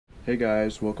Hey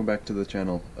guys, welcome back to the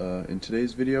channel. In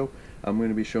today's video, I'm going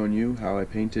to be showing you how I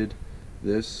painted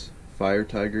this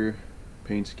FireTiger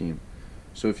paint scheme.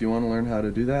 So if you want to learn how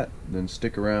to do that, then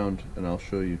stick around and I'll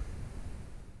show you.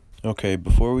 Okay,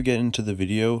 before we get into the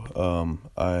video,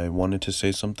 I wanted to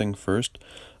say something first.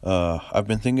 I've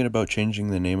been thinking about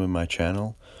changing the name of my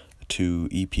channel to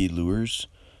EP Lures,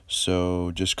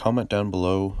 so just comment down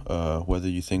below whether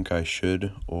you think I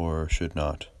should or should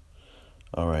not.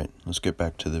 Alright, let's get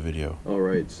back to the video.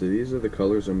 Alright, so these are the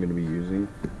colors I'm going to be using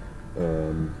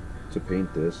to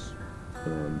paint this.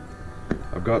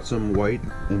 I've got some white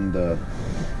in the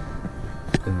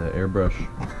airbrush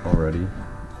already.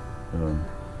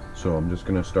 So I'm just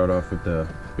going to start off with the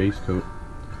base coat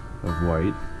of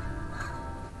white.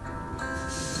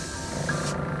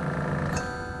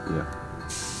 Yeah.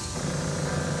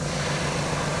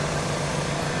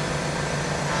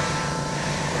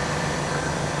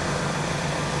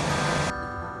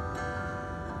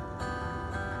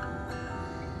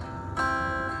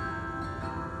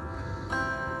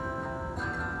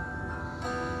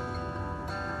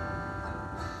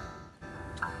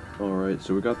 Alright,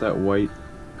 so we got that white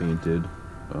painted,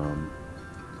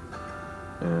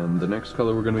 and the next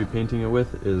color we're going to be painting it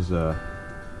with is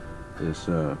this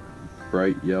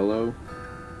bright yellow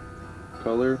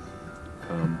color.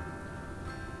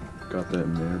 Got that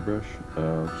in the airbrush.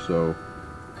 So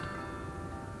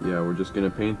yeah, we're just going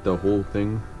to paint the whole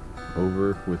thing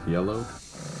over with yellow.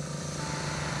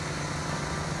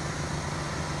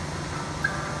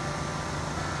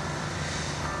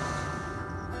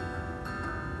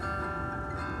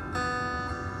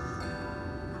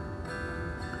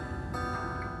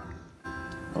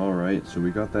 Alright, so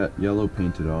we got that yellow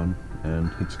painted on,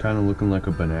 and it's kind of looking like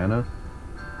a banana.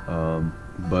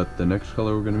 But the next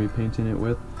color we're going to be painting it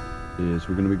with is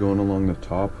we're going to be going along the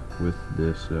top with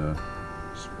this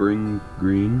spring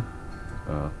green.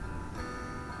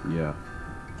 Yeah,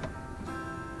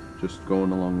 just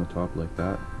going along the top like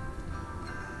that.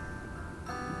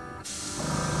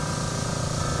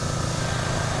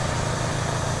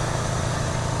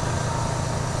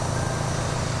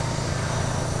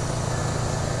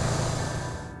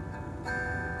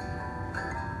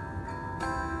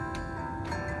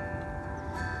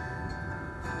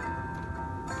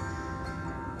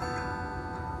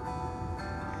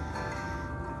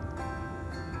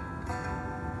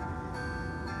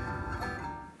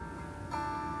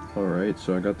 Alright,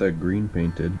 so I got that green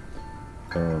painted.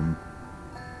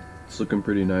 It's looking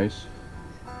pretty nice.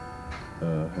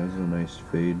 Has a nice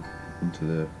fade into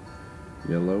the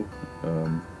yellow.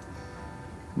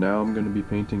 Now I'm going to be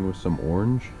painting with some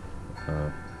orange.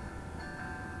 It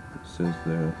says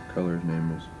the color's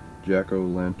name is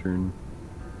Jack-o'-lantern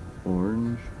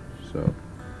orange. So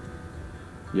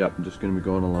yep, I'm just going to be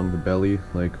going along the belly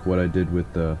like what I did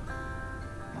with the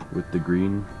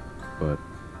green, but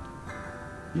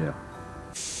yeah.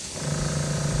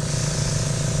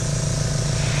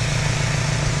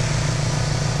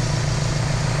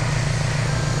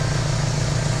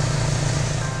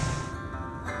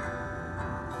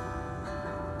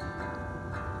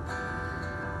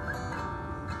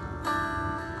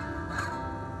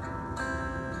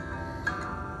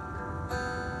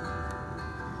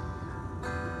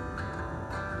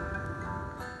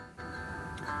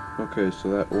 Okay, so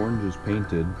that orange is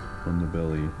painted on the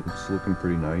belly. It's looking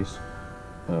pretty nice.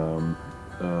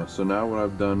 So now what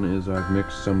I've done is I've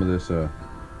mixed some of this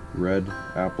red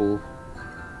apple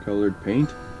colored paint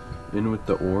in with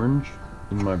the orange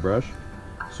in my brush.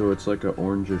 So it's like an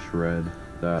orangish red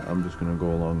that I'm just going to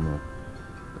go along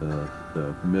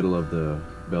the middle of the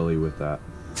belly with that.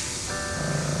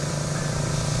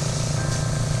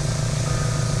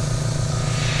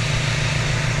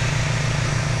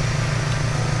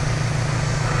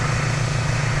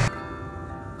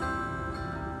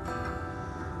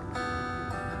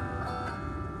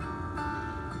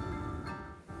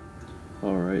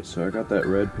 Alright, so I got that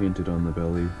red painted on the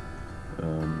belly.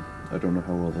 I don't know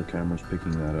how well the camera's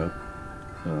picking that up.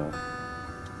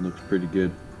 Looks pretty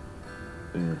good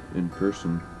in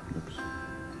person. Looks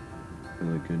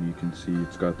really good. You can see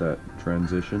it's got that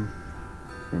transition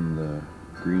from the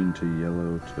green to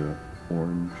yellow to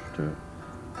orange to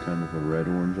kind of a red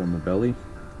orange on the belly.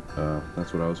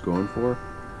 That's what I was going for.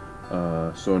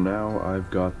 So now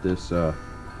I've got this I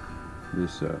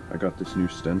got this new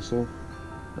stencil.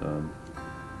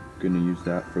 Gonna use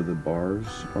that for the bars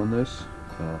on this,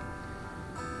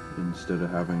 instead of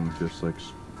having just like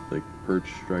perch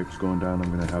stripes going down.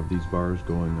 I'm gonna have these bars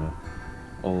going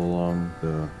all along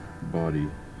the body.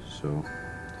 So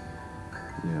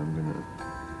yeah, I'm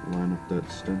gonna line up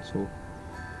that stencil.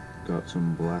 Got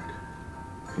some black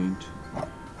paint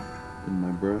in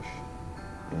my brush.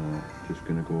 Just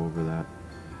gonna go over that.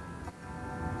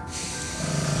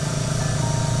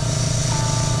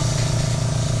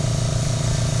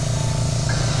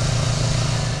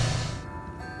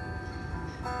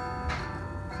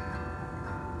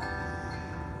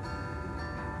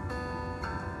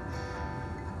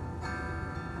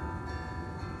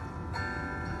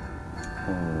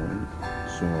 Alright,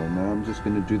 so now I'm just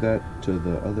going to do that to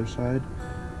the other side,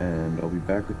 and I'll be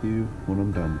back with you when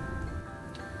I'm done.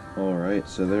 Alright,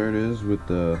 so there it is with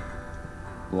the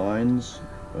lines.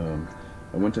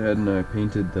 I went ahead and I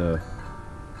painted the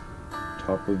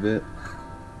top of it,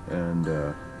 and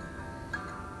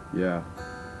yeah,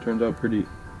 turned out pretty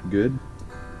good.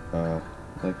 I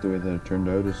like the way that it turned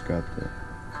out. It's got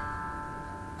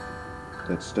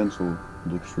that stencil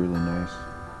looks really nice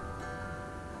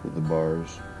with the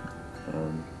bars.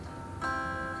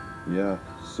 Yeah,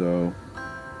 so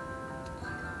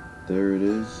there it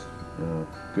is.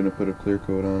 Gonna put a clear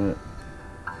coat on it.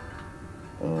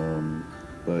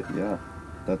 But yeah,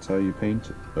 that's how you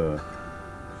paint a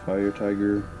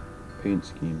FireTiger paint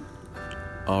scheme.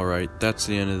 Alright, that's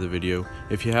the end of the video.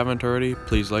 If you haven't already,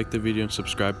 please like the video and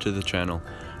subscribe to the channel.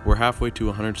 We're halfway to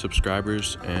 100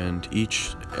 subscribers, and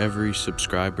every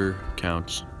subscriber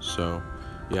counts. So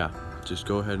yeah, just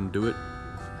go ahead and do it.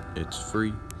 It's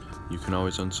free. You can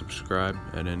always unsubscribe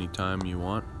at any time you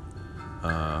want.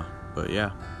 But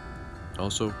yeah,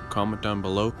 also comment down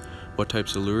below what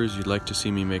types of lures you'd like to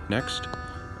see me make next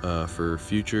for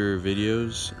future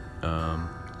videos.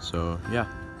 So yeah.